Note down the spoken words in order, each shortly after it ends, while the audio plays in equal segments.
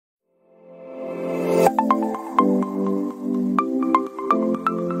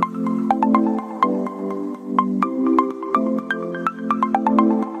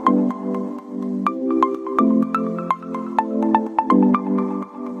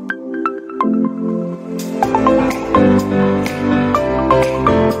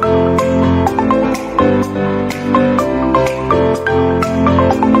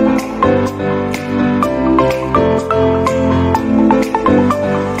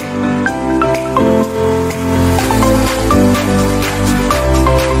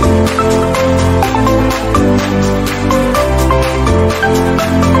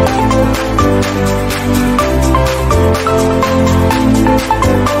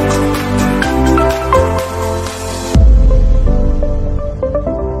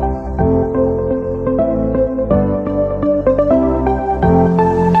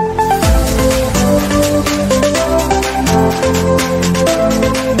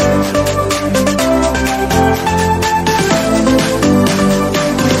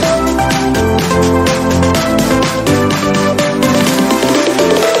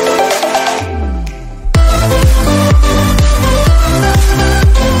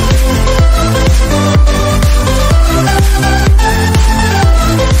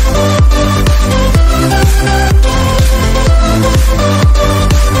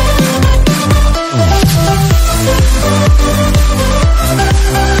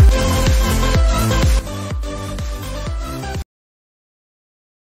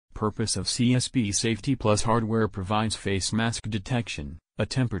purpose of CSB Safety Plus hardware provides face mask detection, a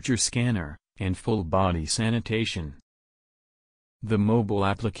temperature scanner, and full body sanitation. The mobile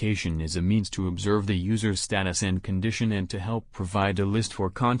application is a means to observe the user's status and condition and to help provide a list for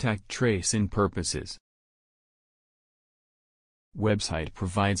contact tracing purposes. Website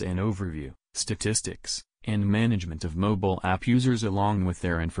provides an overview, statistics, and management of mobile app users along with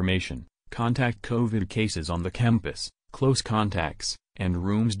their information, contact COVID cases on the campus, close contacts, and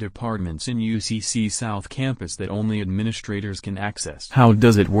rooms departments in UCC South Campus that only administrators can access. How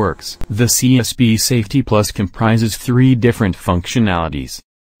does it works? The CSB Safety Plus comprises 3 different functionalities.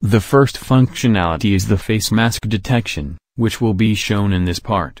 The first functionality is the face mask detection, which will be shown in this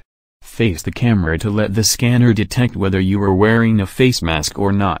part. Face the camera to let the scanner detect whether you are wearing a face mask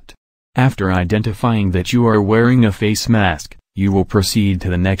or not. After identifying that you are wearing a face mask, you will proceed to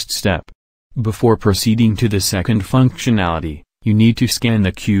the next step. Before proceeding to the second functionality, you need to scan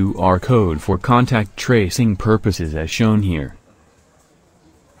the QR code for contact tracing purposes as shown here.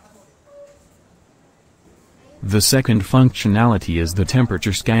 The second functionality is the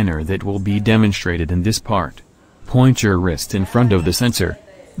temperature scanner that will be demonstrated in this part. Point your wrist in front of the sensor.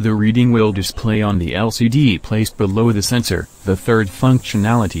 The reading will display on the LCD placed below the sensor. The third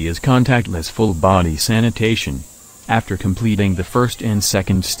functionality is contactless full body sanitation. After completing the first and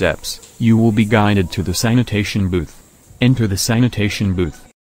second steps, you will be guided to the sanitation booth. Enter the sanitation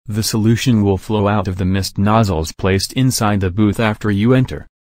booth. The solution will flow out of the mist nozzles placed inside the booth after you enter.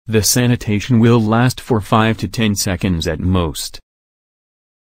 The sanitation will last for 5 to 10 seconds at most.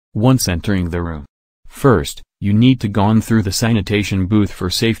 Once entering the room, first, you need to go through the sanitation booth for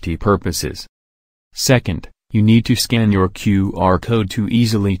safety purposes. Second, you need to scan your QR code to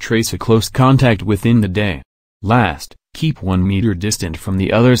easily trace a close contact within the day. Last, keep 1 meter distant from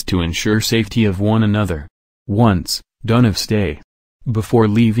the others to ensure safety of one another. Once done stay. Before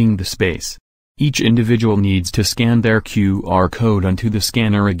leaving the space, each individual needs to scan their QR code onto the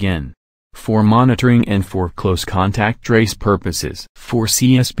scanner again. For monitoring and for close contact trace purposes. For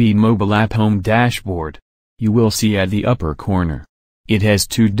CSB mobile app home dashboard, you will see at the upper corner. It has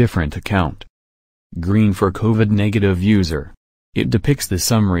 2 different accounts. Green for COVID-negative user. It depicts the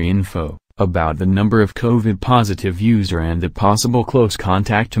summary info about the number of COVID-positive user and the possible close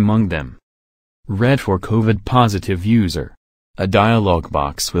contact among them. Red for COVID-positive user. A dialog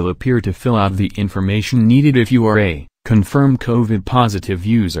box will appear to fill out the information needed if you are a confirmed COVID-positive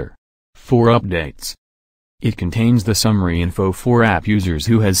user. For updates, it contains the summary info for app users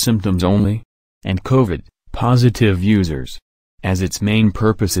who has symptoms only, and COVID-positive users, as its main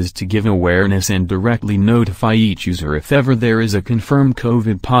purpose is to give awareness and directly notify each user if ever there is a confirmed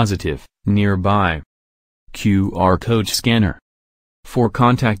COVID-positive nearby. QR code scanner. For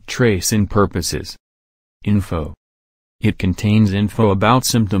contact tracing purposes. Info. It contains info about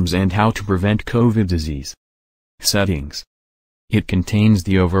symptoms and how to prevent COVID disease. Settings. It contains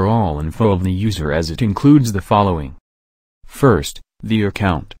the overall info of the user as it includes the following. First, the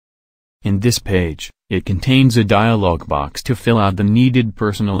account. In this page, it contains a dialog box to fill out the needed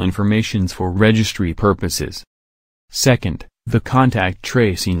personal information for registry purposes. Second, the contact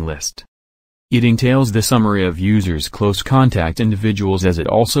tracing list. It entails the summary of users' close contact individuals as it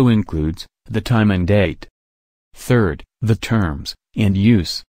also includes the time and date. Third, the terms and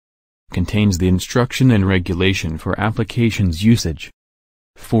use. Contains the instruction and regulation for applications usage.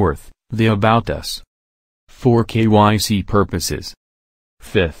 Fourth, the About Us. For KYC purposes.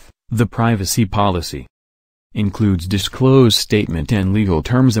 Fifth, the privacy policy. Includes disclose statement and legal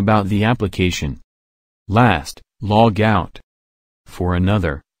terms about the application. Last, log out. For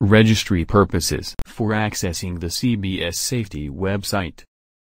another, registry purposes. For accessing the CSB Safety website.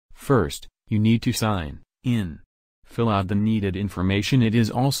 First, you need to sign in. Fill out the needed information. It is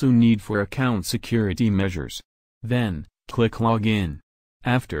also need for account security measures. Then, click Login.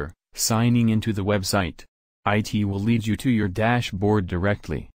 After signing into the website, IT will lead you to your dashboard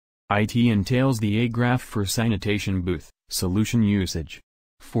directly. IT entails the A graph for sanitation booth, solution usage.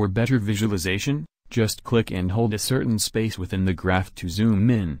 For better visualization, just click and hold a certain space within the graph to zoom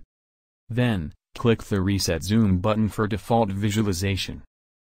in. Then, click the Reset Zoom button for default visualization.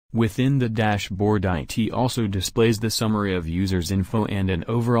 Within the dashboard, IT also displays the summary of users' info and an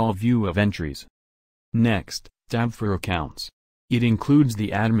overall view of entries. Next, tab for accounts. It includes the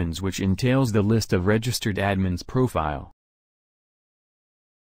admins, which entails the list of registered admins profile.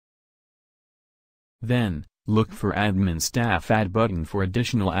 Then, look for admin staff add button for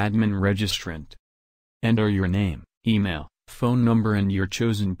additional admin registrant. Enter your name, email, phone number and your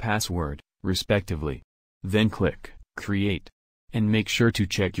chosen password, respectively. Then click Create. And make sure to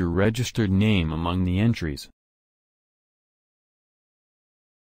check your registered name among the entries.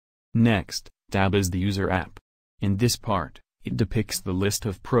 Next, tab is the user app. In this part, it depicts the list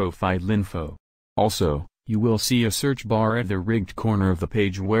of profile info. Also, you will see a search bar at the rigged corner of the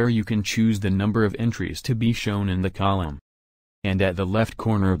page where you can choose the number of entries to be shown in the column. And at the left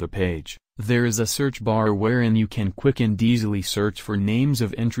corner of the page, there is a search bar wherein you can quick and easily search for names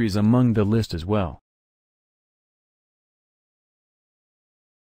of entries among the list as well.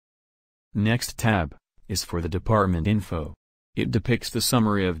 Next tab is for the department info. It depicts the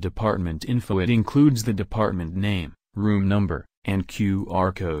summary of department info. It includes the department name, room number, and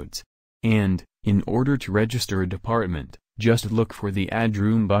QR codes. And, in order to register a department, just look for the Add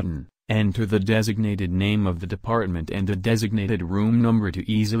Room button, enter the designated name of the department and the designated room number to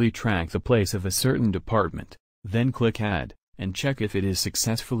easily track the place of a certain department, then click Add, and check if it is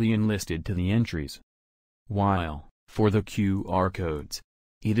successfully enlisted to the entries. While, for the QR codes,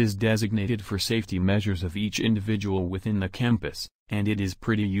 it is designated for safety measures of each individual within the campus, and it is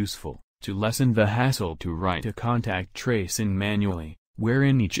pretty useful, to lessen the hassle to write a contact tracing manually,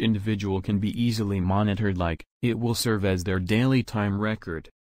 wherein each individual can be easily monitored, like, it will serve as their daily time record.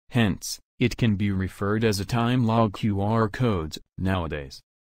 Hence, it can be referred as a time log QR codes, nowadays.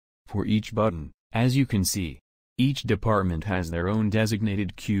 For each button, as you can see, each department has their own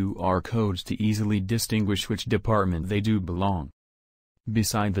designated QR codes to easily distinguish which department they do belong.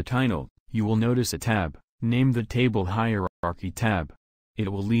 Beside the title, you will notice a tab, named the Table Hierarchy tab.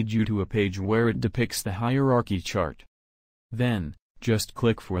 It will lead you to a page where it depicts the hierarchy chart. Then, just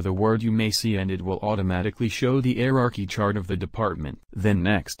click for the word you may see and it will automatically show the hierarchy chart of the department. Then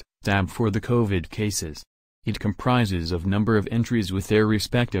next, tab for the COVID cases. It comprises of number of entries with their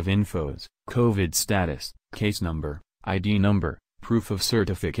respective infos, COVID status, case number, ID number, proof of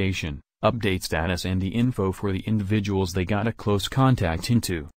certification, update status and the info for the individuals they got a close contact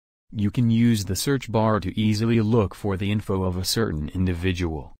into. You can use the search bar to easily look for the info of a certain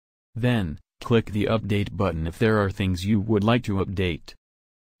individual. Then, click the update button if there are things you would like to update.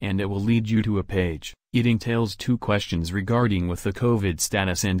 And it will lead you to a page. It entails 2 questions regarding with the COVID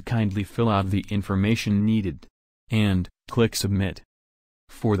status and kindly fill out the information needed. And, click Submit.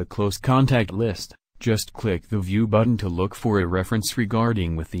 For the close contact list, just click the View button to look for a reference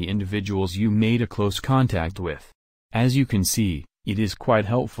regarding with the individuals you made a close contact with. As you can see, it is quite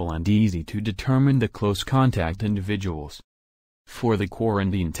helpful and easy to determine the close contact individuals. For the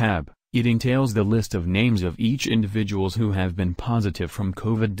Quarantine tab, it entails the list of names of each individuals who have been positive from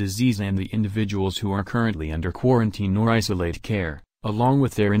COVID disease and the individuals who are currently under quarantine or isolate care, along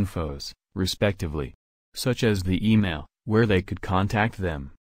with their infos, respectively, such as the email, where they could contact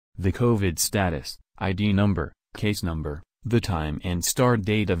them, the COVID status, ID number, case number, the time and start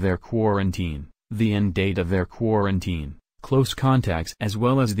date of their quarantine, the end date of their quarantine, close contacts as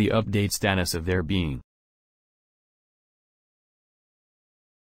well as the update status of their being.